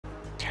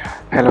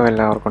Hello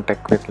എല്ലാവർക്കും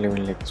tech വിത്ത്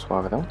ലിവിനിലേക്ക്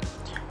സ്വാഗതം.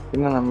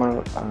 ഇന്ന് നമ്മൾ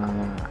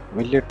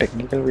വലിയ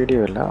ടെക്നിക്കൽ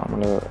വീഡിയോ അല്ല,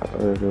 നമ്മൾ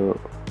ഒരു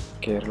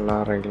കേരള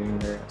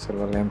റെയിലിൻ്റെ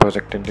സിൽവർ ലൈൻ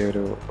പ്രൊജക്റ്റിൻ്റെ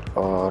ഒരു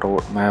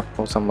റൂട്ട്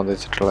മാപ്പ്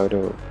സംബന്ധിച്ചിട്ടുള്ള ഒരു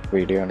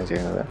വീഡിയോ ആണ്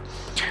ചെയ്യുന്നത്.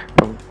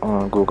 അപ്പം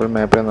ഗൂഗിൾ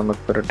മാപ്പിൽ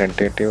നമുക്കൊരു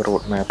ടെൻറ്റേറ്റീവ്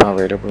റൂട്ട് മാപ്പ്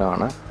അവൈലബിൾ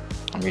ആണ്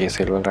ഈ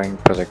സിൽവർ ലൈൻ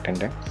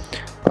പ്രൊജക്റ്റിൻ്റെ.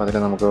 അപ്പോൾ അതിൽ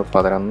നമുക്ക്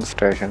 11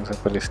 സ്റ്റേഷൻസ്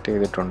ഇപ്പോൾ ലിസ്റ്റ്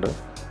ചെയ്തിട്ടുണ്ട്.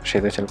 പക്ഷേ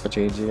ഇത് ചിലപ്പോൾ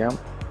ചേഞ്ച് ചെയ്യാം,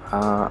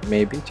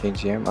 മേ ബി ചേഞ്ച്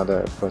ചെയ്യാം, അത്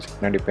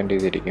പ്രൊജക്റ്റിനെ ഡിപ്പെൻഡ്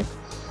ചെയ്തിരിക്കും.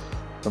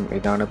 അപ്പം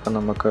ഇതാണിപ്പം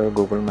നമുക്ക്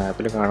ഗൂഗിൾ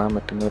മാപ്പിൽ കാണാൻ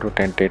പറ്റുന്ന ഒരു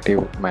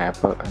ടെൻറ്റേറ്റീവ്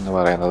മാപ്പ് എന്ന്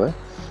പറയുന്നത്.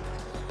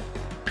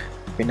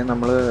 പിന്നെ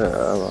നമ്മൾ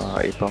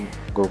ഇപ്പം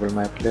ഗൂഗിൾ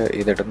മാപ്പിൽ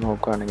ഇതെടുത്ത്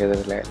നോക്കുകയാണെങ്കിൽ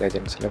ഇതിലെ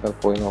ലെജൻസിലൊക്കെ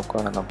പോയി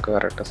നോക്കുകയാണെങ്കിൽ നമുക്ക്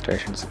കറക്റ്റ്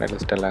സ്റ്റേഷൻസിൻ്റെ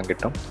ലിസ്റ്റെല്ലാം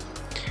കിട്ടും.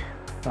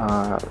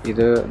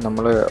 ഇത്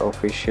നമ്മൾ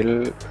ഒഫീഷ്യൽ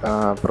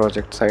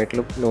പ്രോജക്റ്റ്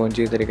സൈറ്റിൽ ലോഞ്ച്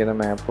ചെയ്തിരിക്കുന്ന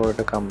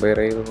മാപ്പുമായിട്ട് കമ്പയർ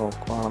ചെയ്ത്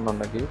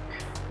നോക്കുകയാണെന്നുണ്ടെങ്കിൽ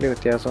വലിയ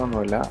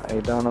വ്യത്യാസമൊന്നുമില്ല.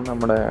 ഇതാണ്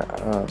നമ്മുടെ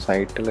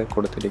സൈറ്റിൽ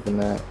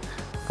കൊടുത്തിരിക്കുന്ന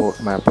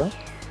റൂട്ട് മാപ്പ്.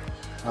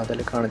 അതിൽ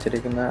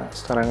കാണിച്ചിരിക്കുന്ന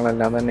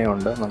സ്ഥലങ്ങളെല്ലാം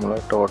തന്നെയുണ്ട്. നമ്മൾ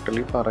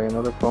ടോട്ടലി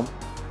പറയുന്നത് ഇപ്പം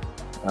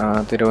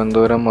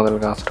തിരുവനന്തപുരം മുതൽ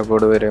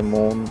കാസർഗോഡ് വരെ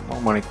 3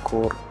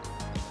 മണിക്കൂർ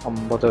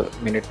 50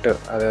 മിനിറ്റ്,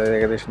 അതായത്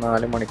ഏകദേശം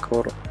 4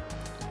 മണിക്കൂർ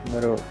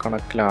എന്നൊരു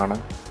കണക്കിലാണ്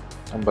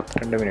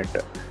 52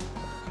 മിനിറ്റ്,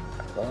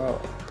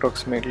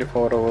 അപ്രോക്സിമേറ്റ്ലി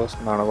 4 hours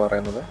എന്നാണ്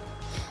പറയുന്നത്.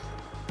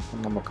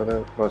 നമുക്കത്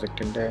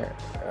പ്രോജക്റ്റിൻ്റെ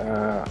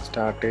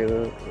സ്റ്റാർട്ട് ചെയ്ത്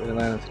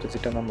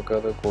വരുന്നതനുസരിച്ചിട്ട്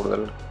നമുക്കത്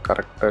കൂടുതൽ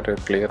കറക്റ്റ് ഒരു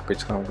ക്ലിയർ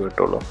പിക്ചർ നമുക്ക്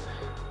കിട്ടുള്ളൂ.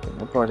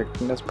 പിന്നെ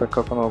പ്രോജക്റ്റിൻ്റെ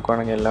സ്പെക്കൊക്കെ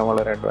നോക്കുകയാണെങ്കിൽ എല്ലാം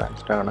വളരെ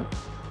അഡ്വാൻസ്ഡ് ആണ്.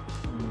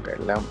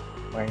 എല്ലാം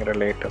ഭയങ്കര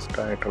ലേറ്റസ്റ്റ്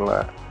ആയിട്ടുള്ള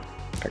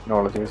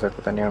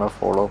ടെക്നോളജീസൊക്കെ തന്നെയാണ്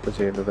ഫോളോ അപ്പ്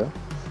ചെയ്തത്.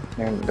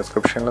 ഞാൻ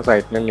ഡിസ്ക്രിപ്ഷനിലെ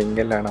സൈറ്റിലെ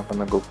ലിങ്കെല്ലാം, അപ്പം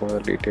നമുക്ക്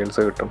കൂടുതൽ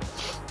ഡീറ്റെയിൽസ് കിട്ടും.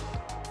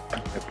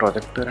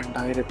 പ്രോജക്റ്റ്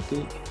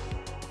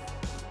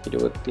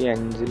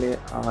 2025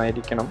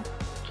 ആയിരിക്കണം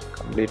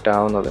കംപ്ലീറ്റ്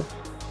ആവുന്നത്.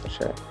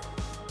 പക്ഷേ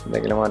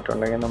എന്തെങ്കിലും മാറ്റം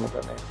ഉണ്ടെങ്കിൽ നമുക്ക്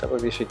നേരത്തെ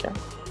പ്രതീക്ഷിക്കാം.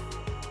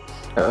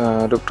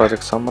 ഒരു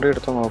പ്രൊജക്റ്റ് സമ്മറി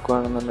എടുത്ത്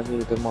നോക്കുകയാണെന്നുണ്ടെങ്കിൽ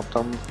ഇത്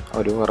മൊത്തം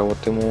ഒരു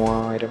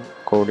 63,000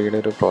 കോടിയുടെ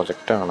ഒരു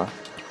പ്രോജക്റ്റാണ്.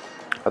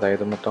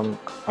 അതായത് മൊത്തം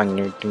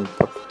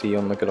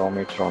 531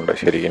 കിലോമീറ്റർ ഉണ്ട്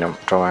ശരിക്കും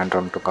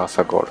ട്രിവാൻഡ്രം ടു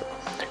കാസർഗോഡ്.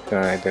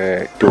 ഇത്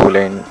 2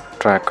 ലൈൻ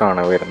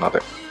ട്രാക്കാണ് വരുന്നത്.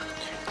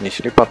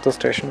 ഇനിഷ്യലി 10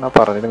 സ്റ്റേഷനാണ്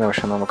പറഞ്ഞിരുന്നത്,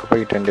 പക്ഷേ നമുക്കിപ്പോൾ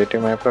ഈ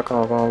ടെൻറ്റേറ്റീവ് മാപ്പിലൊക്കെ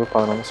നോക്കുമ്പോൾ നമുക്ക്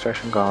 11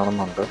 സ്റ്റേഷൻ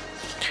കാണുന്നുണ്ട്.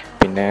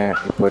 പിന്നെ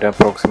ഇപ്പോൾ ഒരു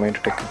അപ്രോക്സിമേറ്റ്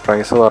ടിക്കറ്റ്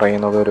പ്രൈസ്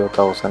പറയുന്നത് ഒരു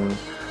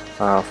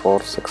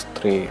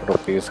 1,463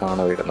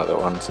 റുപ്പീസാണ് വരുന്നത്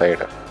വൺ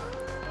സൈഡ്.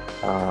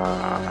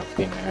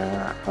 പിന്നെ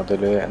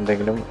അതിൽ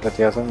എന്തെങ്കിലും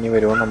വ്യത്യാസം ഇനി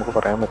വരുമോ നമുക്ക്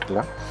പറയാൻ പറ്റില്ല.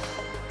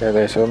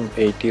 ഏകദേശം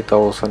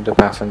 80,000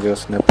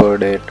 പാസഞ്ചേഴ്സിന് പെർ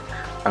ഡേ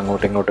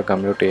അങ്ങോട്ടും ഇങ്ങോട്ടും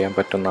കമ്മ്യൂട്ട് ചെയ്യാൻ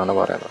പറ്റുമെന്നാണ്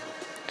പറയുന്നത്.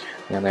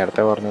 ഞാൻ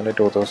നേരത്തെ പറഞ്ഞത്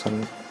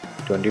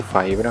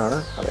 2025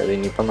 അതായത്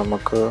ഇനിയിപ്പം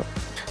നമുക്ക്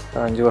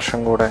 5 വർഷം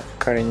കൂടെ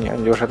കഴിഞ്ഞ്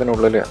 5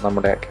 വർഷത്തിനുള്ളിൽ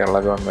നമ്മുടെ കേരള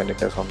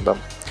ഗവൺമെൻറ്റിൻ്റെ സ്വന്തം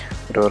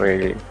ഒരു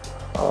റെയിൽ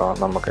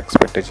നമുക്ക്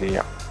എക്സ്പെക്റ്റ്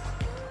ചെയ്യാം.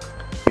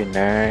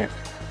 പിന്നെ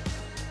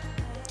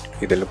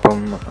ഇതിലിപ്പം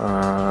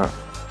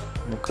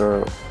നമുക്ക്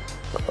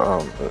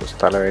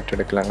സ്ഥലം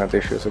ഏറ്റെടുക്കൽ അങ്ങനത്തെ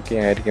ഇഷ്യൂസൊക്കെ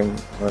ആയിരിക്കും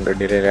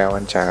ഡിലേ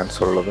ആവാൻ ചാൻസ്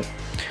ഉള്ളത്.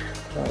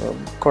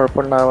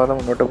 കുഴപ്പമുണ്ടാവാതെ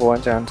മുന്നോട്ട് പോകാൻ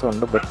ചാൻസ്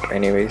ഉണ്ട്. ബട്ട്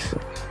എനിവേയ്സ്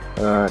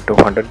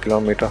 200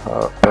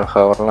 km/h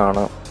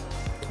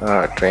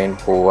ട്രെയിൻ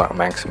പോവുക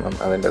മാക്സിമം,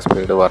 അതിൻ്റെ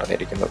സ്പീഡ്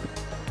പറഞ്ഞിരിക്കുന്നത്.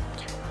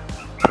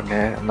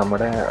 പിന്നെ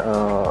നമ്മുടെ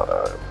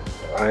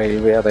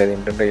റെയിൽവേ, അതായത്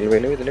ഇന്ത്യൻ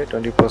റെയിൽവേയിൽ ഇതിൽ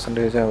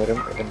 20% അവരും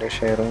ഇതിൻ്റെ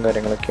ഷെയറും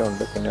കാര്യങ്ങളൊക്കെ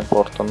ഉണ്ട്. പിന്നെ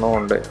പുറത്തുനിന്നും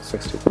ഉണ്ട്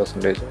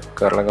 60%,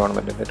 കേരള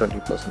ഗവൺമെൻറ്റിൻ്റെ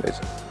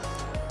 20%.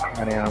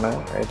 അങ്ങനെയാണ്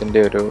ഇതിൻ്റെ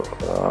ഒരു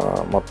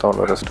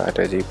മൊത്തമുള്ളൊരു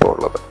സ്ട്രാറ്റജി ഇപ്പോൾ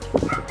ഉള്ളത്.